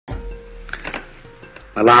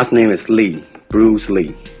My last name is Lee, Bruce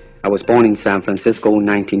Lee. I was born in San Francisco in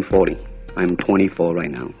 1940. I'm 24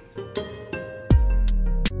 right now.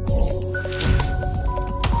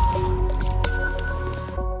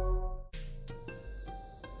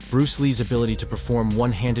 Bruce Lee's ability to perform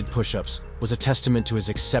one-handed push-ups was a testament to his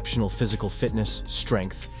exceptional physical fitness,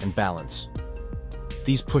 strength, and balance.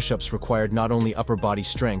 These push-ups required not only upper body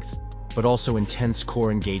strength, but also intense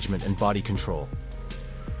core engagement and body control.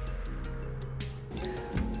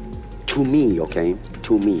 To me,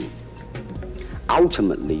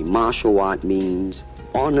 ultimately, martial art means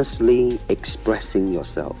honestly expressing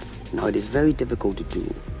yourself. Now, it is very difficult to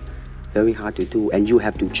do, very hard to do, and you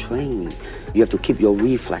have to train. You have to keep your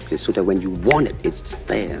reflexes so that when you want it, it's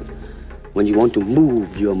there. When you want to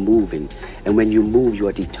move, you're moving. And when you move, you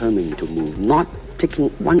are determined to move. Not taking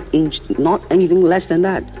 1 inch, not anything less than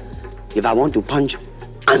that. If I want to punch,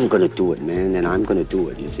 I'm gonna do it, man, and I'm gonna do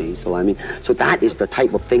it, you see? So that is the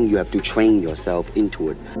type of thing you have to train yourself into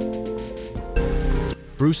it.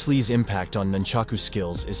 Bruce Lee's impact on nunchaku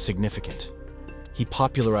skills is significant. He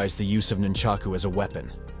popularized the use of nunchaku as a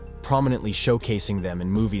weapon, prominently showcasing them in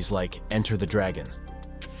movies like Enter the Dragon.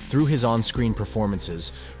 Through his on-screen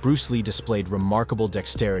performances, Bruce Lee displayed remarkable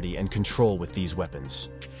dexterity and control with these weapons,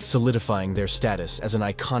 solidifying their status as an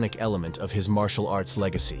iconic element of his martial arts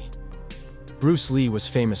legacy. Bruce Lee was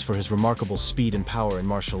famous for his remarkable speed and power in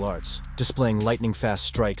martial arts, displaying lightning-fast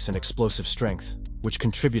strikes and explosive strength, which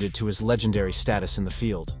contributed to his legendary status in the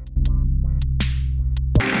field.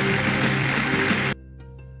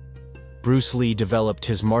 Bruce Lee developed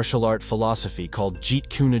his martial art philosophy called Jeet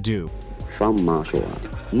Kune Do. From martial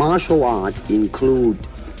art. Martial art include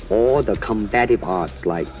all the combative arts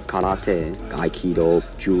like karate, aikido,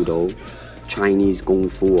 judo, Chinese kung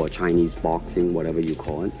fu or Chinese boxing, whatever you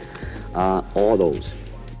call it. All those.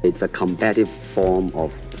 It's a combative form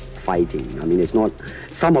of fighting. I mean, it's not,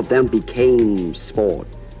 some of them became sport,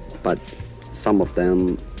 but some of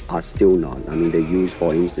them are still not. I mean, they're used,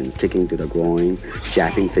 for instance, kicking to the groin,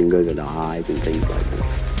 jabbing fingers at the eyes and things like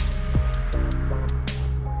that.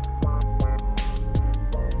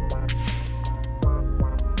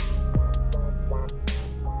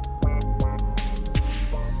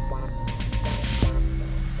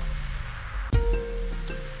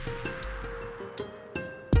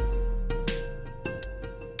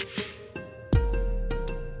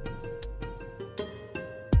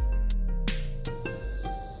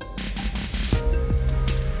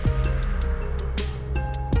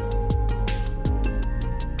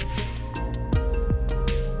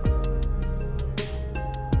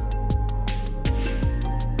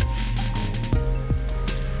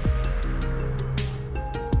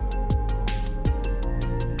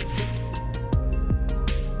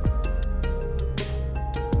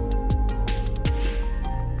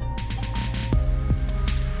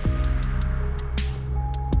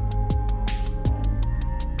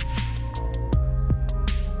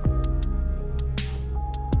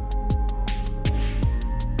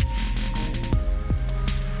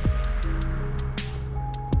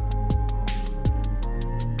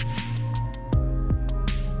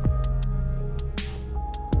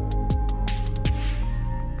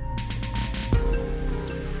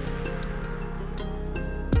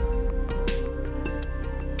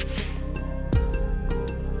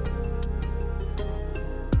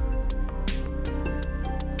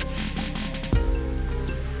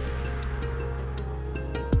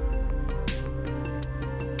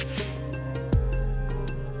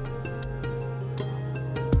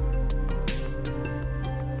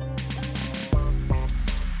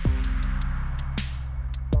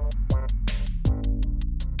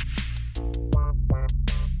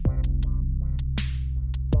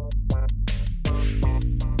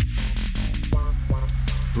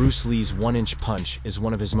 Bruce Lee's one-inch punch is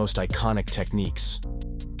one of his most iconic techniques.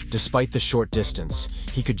 Despite the short distance,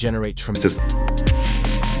 he could generate tremendous...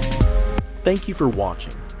 Thank you for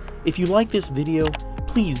watching. If you like this video,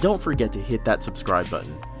 please don't forget to hit that subscribe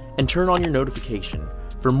button and turn on your notification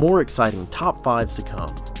for more exciting Top 5s to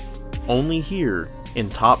come. Only here in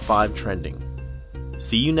Top 5 Trending.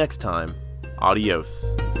 See you next time.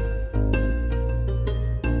 Adios.